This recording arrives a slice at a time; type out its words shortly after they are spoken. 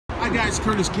guys,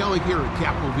 Curtis Kelley here at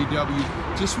Capital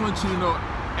VW. Just want you to know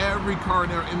every car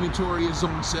in our inventory is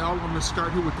on sale. I'm going to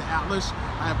start here with the Atlas.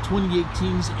 I have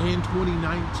 2018s and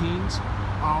 2019s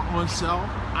on sale.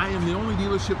 I am the only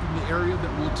dealership in the area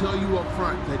that will tell you up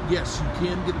front that yes, you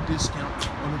can get a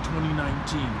discount on the 2019.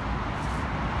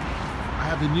 I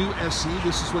have the new SE.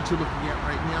 This is what you're looking at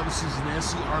right now. This is an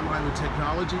SE R-Line with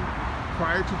technology.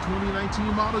 Prior to 2019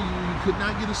 model, you could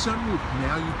not get a sunroof.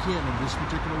 Now you can, and this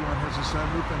particular one has a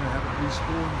sunroof, and I have at least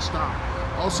 4 in stock.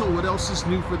 Also, what else is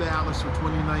new for the Atlas for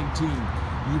 2019?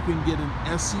 You can get an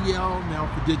SEL now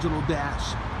for digital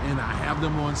dash, and I have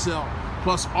them on sale.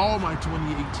 Plus all my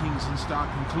 2018s in stock,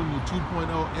 including the 2.0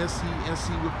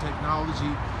 SE with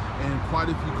technology, and quite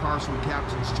a few cars with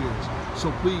captain's chairs.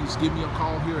 So please give me a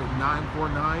call here at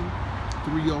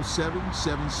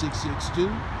 949-307-7662.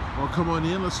 Or come on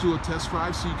in, let's do a test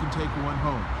drive so you can take one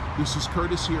home. This is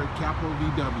Curtis here at Capital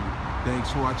VW.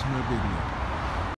 Thanks for watching my video.